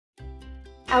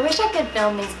I wish I could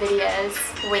film these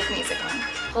videos with music on.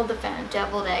 Hold the phone.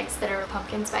 Deviled eggs that are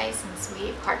pumpkin spice and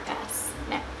sweet. Hard pass.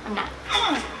 No, I'm not.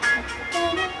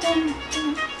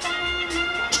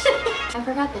 I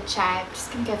forgot the chive.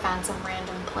 Just gonna go find some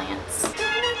random plants.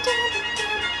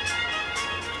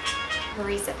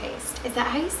 Harissa paste. Is that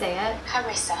how you say it?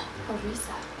 Harissa.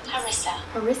 Harissa. Harissa.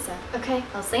 Harissa. Okay,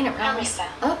 I'll say it wrong. Harissa.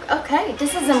 Oh, okay.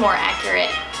 This is a more accurate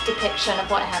depiction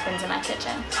of what happens in my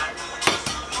kitchen.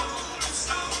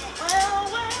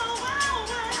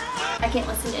 I can't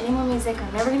listen to any more music.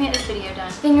 I'm never gonna get this video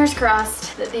done. Fingers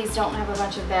crossed that these don't have a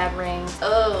bunch of bad rings.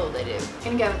 Oh, they do. I'm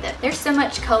gonna go with it. There's so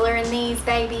much color in these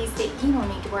babies that you don't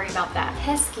need to worry about that.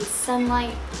 Pesky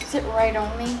sunlight. Sit right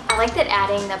on me. I like that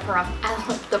adding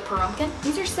the pumpkin.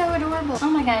 These are so adorable.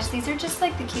 Oh my gosh, these are just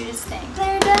like the cutest things.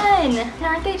 They're done. And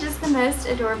aren't they just the most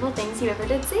adorable things you ever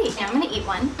did see? Now I'm gonna eat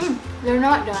one. They're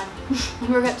not done.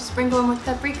 We're going to sprinkle them with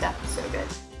paprika. So good.